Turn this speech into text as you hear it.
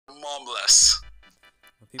Momless.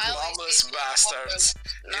 People, Momless bastards.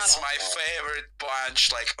 It's my favorite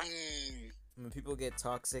bunch. Like, when people get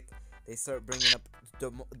toxic, they start bringing up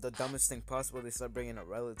the dumbest thing possible. They start bringing up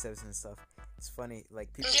relatives and stuff. It's funny,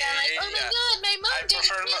 like people. Yeah, like, oh my god, my mom I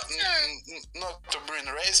prefer not to bring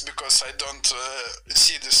race because I don't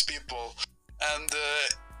see these people, and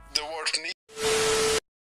the world needs.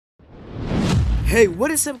 Hey,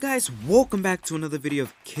 what is up guys? Welcome back to another video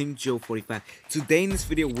of King Joe 45. Today in this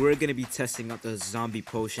video we're going to be testing out the zombie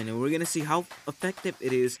potion and we're going to see how effective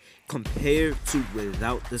it is compared to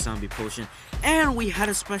without the zombie potion. And we had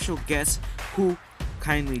a special guest who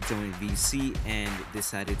kindly joined VC and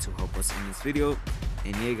decided to help us in this video.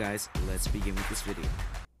 And yeah guys, let's begin with this video.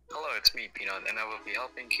 Hello, it's me Peanut and I will be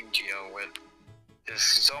helping King Geo with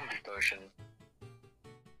this zombie potion.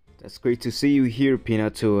 That's great to see you here,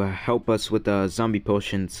 Peanut, to help us with the zombie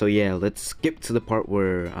potion. So yeah, let's skip to the part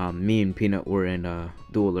where me and Peanut were in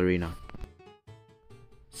duel arena.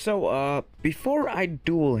 So before I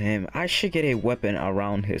duel him, I should get a weapon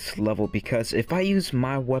around his level, because if I use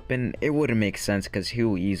my weapon, it wouldn't make sense because he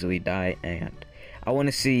will easily die, and I want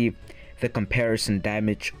to see the comparison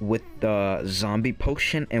damage with the zombie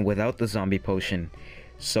potion and without the zombie potion.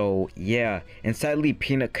 So yeah, and sadly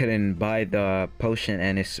Peanut couldn't buy the potion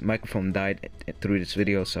and his microphone died through this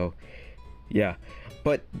video, so yeah.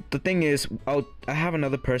 But the thing is, I have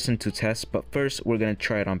another person to test, but first we're gonna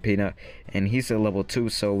try it on Peanut, and he's a level 2,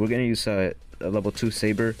 so we're gonna use a level 2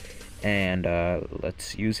 saber, and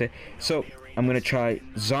let's use it. So I'm gonna try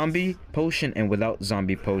zombie potion and without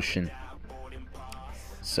zombie potion.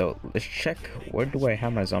 So let's check, where do I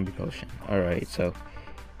have my zombie potion? Alright, so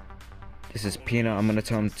this is Peanut. I'm gonna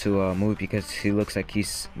tell him to move because he looks like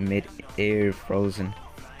he's mid-air frozen.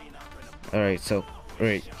 Alright, so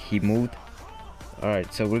he moved.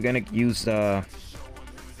 Alright, so we're gonna use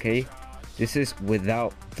okay, this is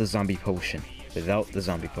without the zombie potion. Without the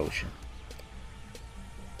zombie potion.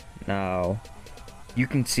 Now you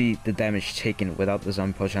can see the damage taken without the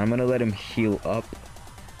zombie potion. I'm gonna let him heal up.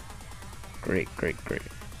 Great.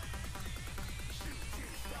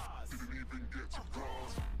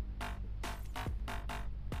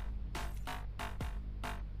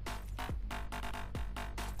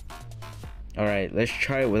 Alright, let's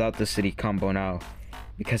try it without the city combo now,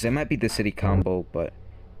 because it might be the city combo, but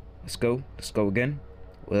let's go again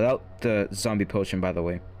without the zombie potion, by the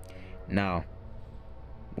way. Now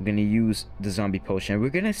we're gonna use the zombie potion. We're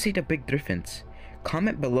gonna see the big difference.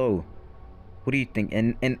 Comment below, what do you think?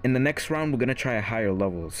 And in the next round we're gonna try a higher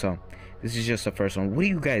level, so this is just the first one. What do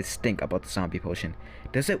you guys think about the zombie potion?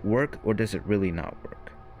 Does it work or does it really not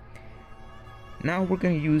work? Now we're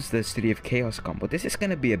gonna use the City of Chaos combo. This is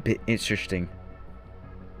gonna be a bit interesting.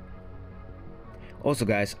 Also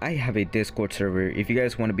guys, I have a Discord server. If you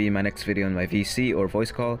guys want to be in my next video in my VC or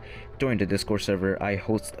voice call, join the Discord server. I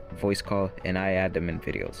host voice call and I add them in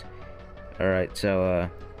videos. Alright, so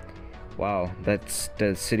wow, that's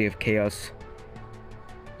the City of Chaos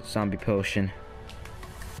zombie potion.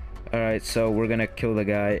 Alright, so we're gonna kill the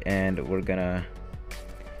guy and we're gonna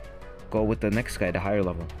go with the next guy, the higher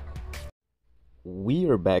level. We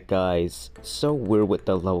are back guys, so we're with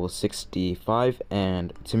the level 65,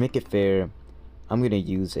 and to make it fair, I'm gonna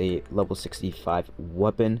use a level 65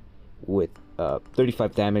 weapon with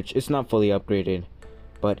 35 damage. It's not fully upgraded,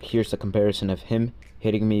 but here's a comparison of him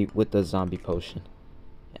hitting me with the zombie potion.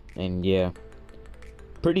 And yeah,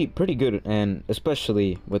 pretty good, and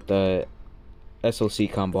especially with the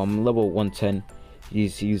SOC combo. I'm level 110,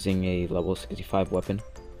 he's using a level 65 weapon,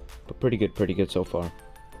 but pretty good so far.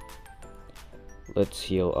 Let's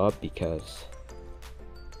heal up because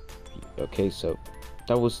okay, so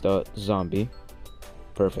that was the zombie.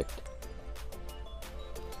 Perfect.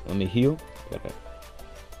 Let me heal.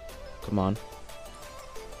 Come on.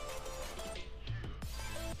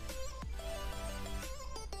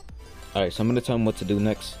 Alright, so I'm gonna tell him what to do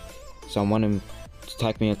next. So I want him to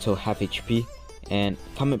attack me until half HP, and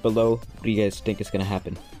comment below what do you guys think is gonna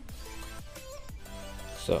happen.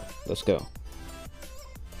 So let's go.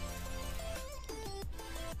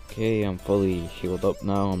 Okay, I'm fully healed up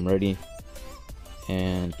now, I'm ready.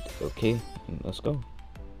 And okay, let's go.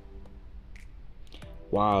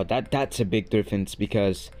 Wow, that's a big difference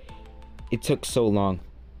because it took so long.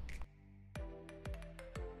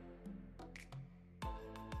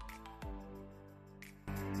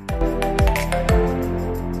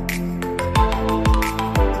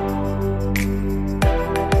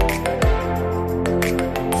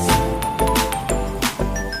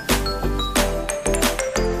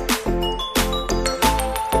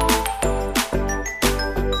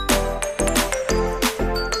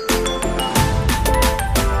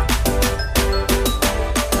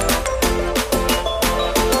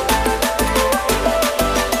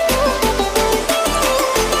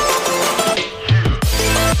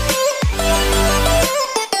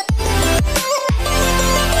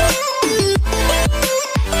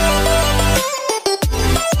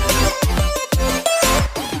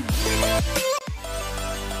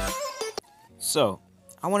 So,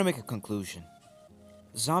 I want to make a conclusion.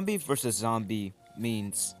 Zombie versus zombie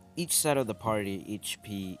means each side of the party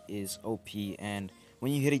HP is OP, and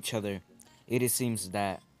when you hit each other, it seems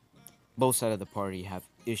that both sides of the party have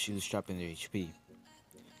issues dropping their HP.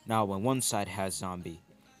 Now, when one side has zombie,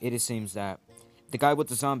 it seems that the guy with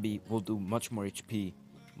the zombie will do much more HP,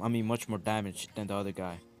 much more damage than the other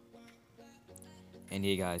guy. And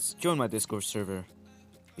yeah, guys, join my Discord server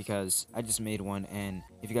because I just made one, and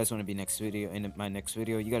if you guys want to be in my next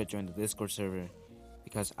video, you gotta join the Discord server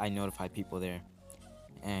because I notify people there.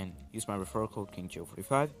 And use my referral code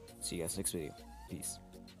KingGeo45. See you guys next video. Peace.